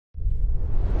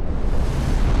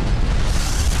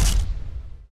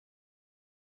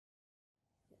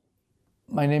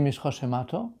My name is Jose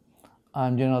Mato.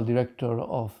 I'm General Director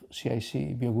of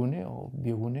CIC bioGUNE, or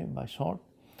bioGUNE by short.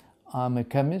 I'm a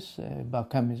chemist, a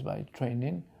biochemist by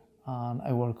training, and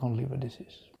I work on liver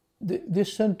disease.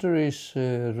 This center is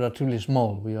relatively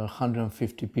small. We are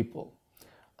 150 people.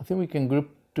 I think we can group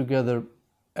together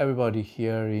everybody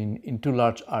here in two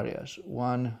large areas.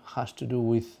 One has to do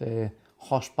with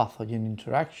host-pathogen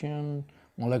interaction,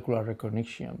 molecular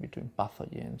recognition between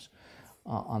pathogens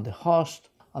and the host,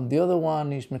 and the other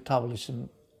one is metabolism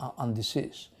and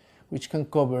disease, which can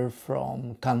cover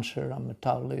from cancer and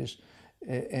metabolism,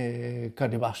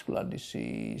 cardiovascular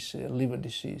disease, liver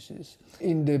diseases.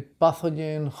 In the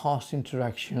pathogen-host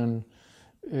interaction,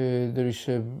 there is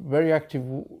a very active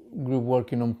group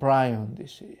working on prion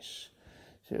disease.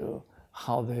 So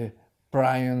how the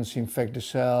prions infect the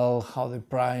cell, how the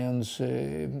prions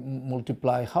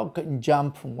multiply, how can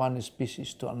jump from one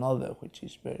species to another, which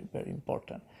is very, very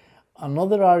important.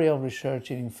 Another area of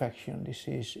research in infection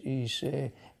disease is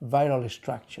viral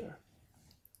structure.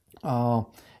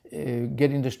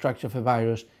 Getting the structure of a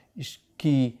virus is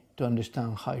key to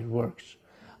understand how it works.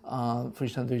 For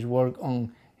instance, there is work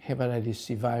on hepatitis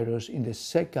C virus in the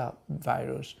Zika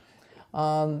virus.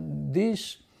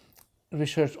 This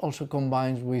research also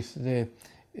combines with the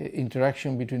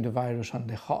interaction between the virus and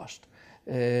the host.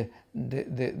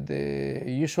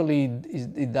 Usually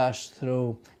it does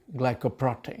through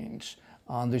glycoproteins.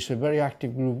 There's a very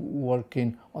active group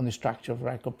working on the structure of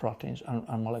glycoproteins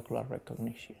and molecular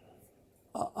recognition.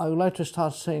 I would like to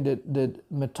start saying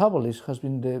that metabolism has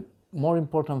been the more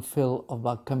important field of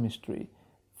biochemistry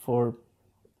for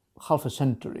half a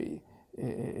century.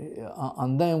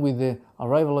 And then with the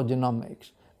arrival of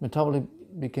genomics, metabolism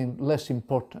became less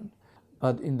important.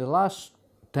 But in the last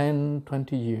 10,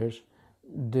 20 years,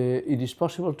 it is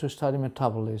possible to study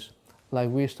metabolism like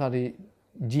we study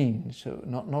genes. So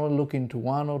not looking to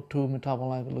one or two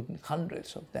metabolites, but looking at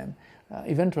hundreds of them.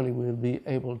 Eventually, we'll be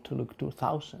able to look to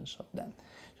thousands of them.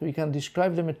 So we can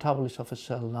describe the metabolism of a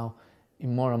cell now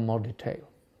in more and more detail.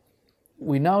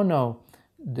 We now know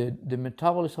that the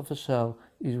metabolism of a cell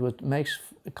is what makes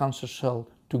a cancer cell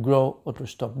to grow or to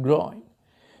stop growing.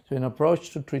 So an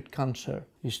approach to treat cancer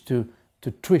is to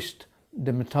twist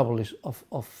the metabolism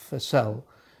of a cell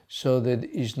so that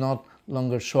it's not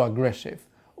longer so aggressive,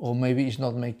 or maybe it's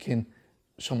not making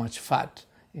so much fat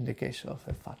in the case of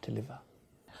a fatty liver.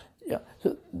 Yeah,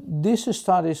 so these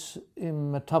studies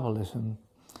in metabolism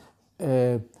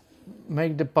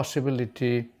make the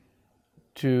possibility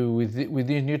to, with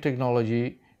this new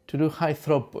technology, to do high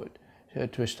throughput,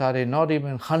 to study not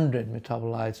even 100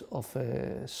 metabolites of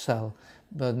a cell,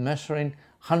 but measuring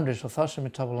hundreds of thousands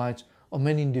of metabolites of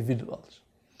many individuals.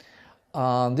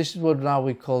 This is what now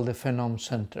we call the Phenome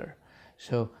Center.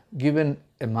 So given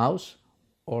a mouse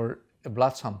or a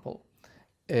blood sample,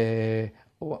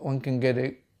 one can get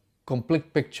a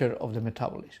complete picture of the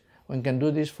metabolism. One can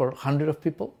do this for hundreds of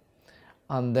people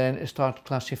and then start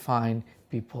classifying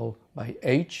people by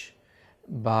age,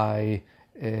 by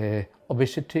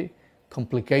obesity,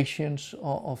 complications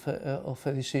of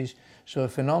a disease. So a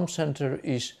Phenome Center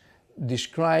is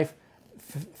describe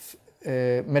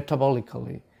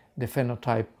metabolically the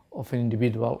phenotype of an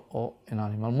individual or an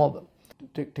animal model.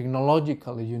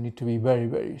 Technologically, you need to be very,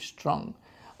 very strong.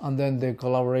 And then the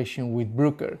collaboration with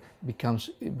Bruker becomes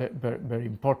very, very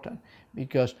important,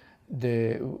 because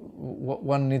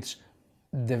one needs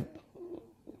the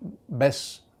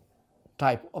best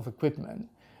type of equipment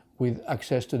with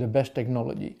access to the best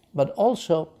technology, but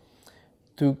also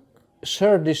to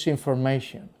share this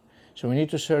information. So we need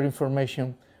to share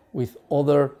information with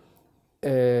other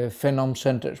Phenome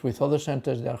Centers, with other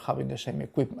centers that are having the same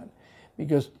equipment.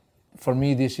 Because for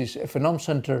me, this is a Phenome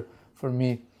Center, for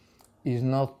me, is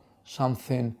not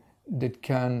something that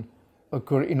can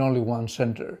occur in only one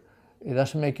center. It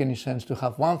doesn't make any sense to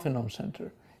have one Phenome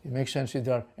Center. It makes sense if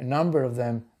there are a number of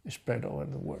them spread over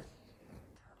the world.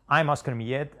 I'm Oscar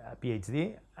Millet, a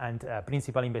PhD and a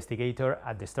principal investigator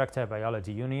at the Structural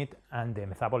Biology Unit and the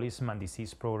Metabolism and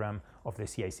Disease Program of the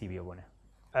CIC bioGUNE.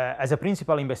 As a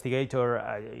principal investigator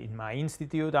in my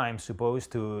institute, I'm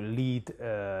supposed to lead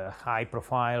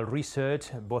high-profile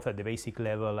research, both at the basic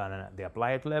level and at the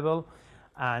applied level.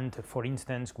 And for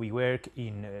instance, we work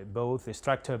in both the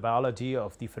structural biology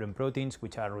of different proteins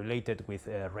which are related with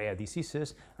rare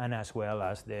diseases, and as well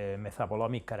as the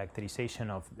metabolomic characterization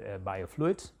of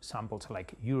biofluids, samples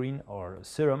like urine or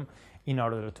serum, in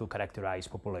order to characterize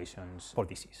populations for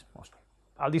disease mostly.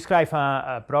 I'll describe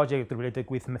a project related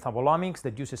with metabolomics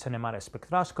that uses NMR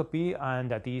spectroscopy and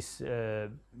that is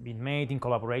been made in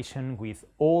collaboration with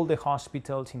all the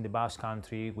hospitals in the Basque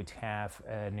Country which have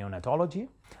neonatology,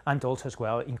 and also as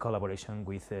well in collaboration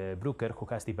with Bruker, who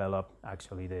has developed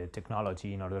actually the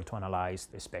technology in order to analyze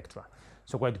the spectra.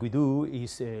 So what we do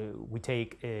is we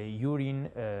take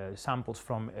urine samples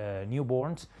from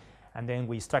newborns, and then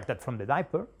we extract that from the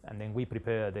diaper, and then we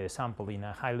prepare the sample in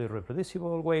a highly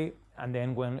reproducible way, and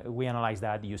then when we analyze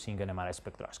that using NMR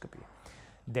spectroscopy.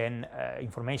 Then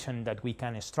information that we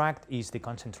can extract is the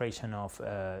concentration of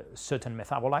certain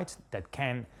metabolites that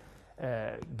can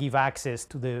give access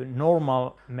to the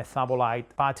normal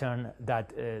metabolite pattern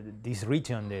that this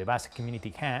region, the Basque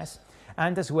community, has,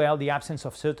 and as well the absence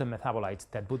of certain metabolites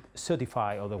that would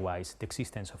certify otherwise the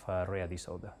existence of a rare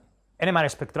disorder. NMR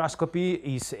spectroscopy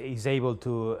is able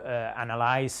to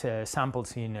analyze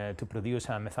samples to produce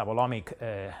a metabolomic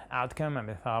outcome, a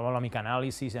metabolomic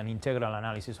analysis, an integral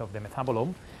analysis of the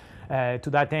metabolome. To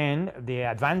that end, the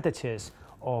advantages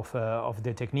of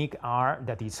the technique are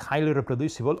that it's highly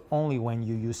reproducible only when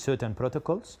you use certain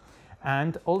protocols,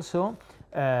 and also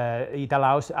it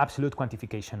allows absolute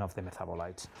quantification of the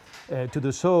metabolites. To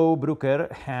do so, Bruker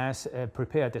has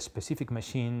prepared a specific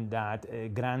machine that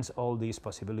grants all these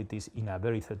possibilities in a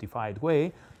very certified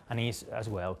way, and is as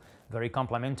well very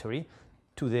complementary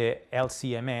to the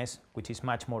LCMS, which is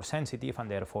much more sensitive and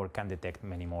therefore can detect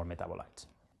many more metabolites.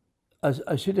 As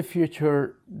I see the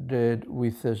future that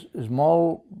with a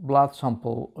small blood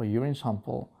sample or urine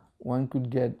sample, one could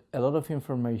get a lot of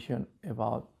information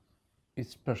about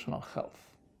its personal health.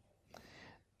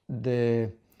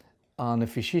 And a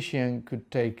physician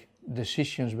could take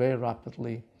decisions very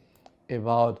rapidly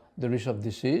about the risk of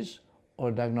disease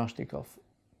or diagnostic of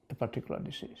a particular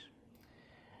disease.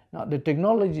 Now, the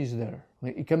technology is there.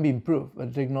 It can be improved,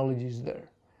 but the technology is there.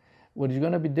 What is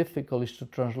going to be difficult is to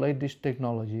translate this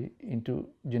technology into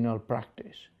general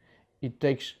practice. It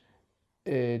takes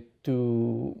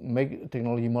to make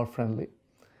technology more friendly,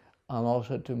 and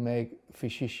also to make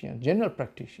physicians, general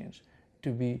practitioners,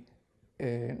 to be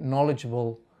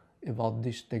knowledgeable about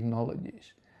these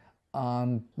technologies.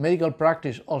 And medical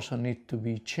practice also needs to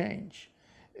be changed.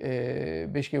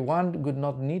 Basically, one would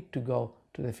not need to go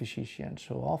to the physician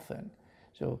so often.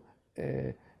 So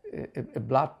a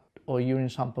blood or urine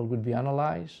sample would be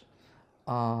analyzed.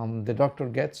 The doctor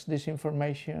gets this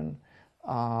information,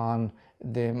 and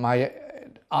my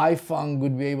iPhone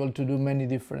would be able to do many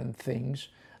different things.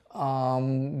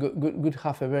 Could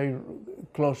have a very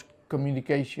close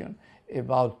communication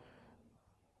about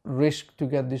risk to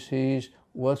get disease,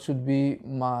 what should be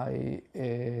my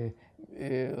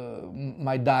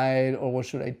my diet, or what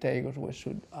should I take, or what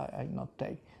should I not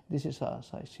take. This is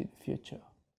as I see the future.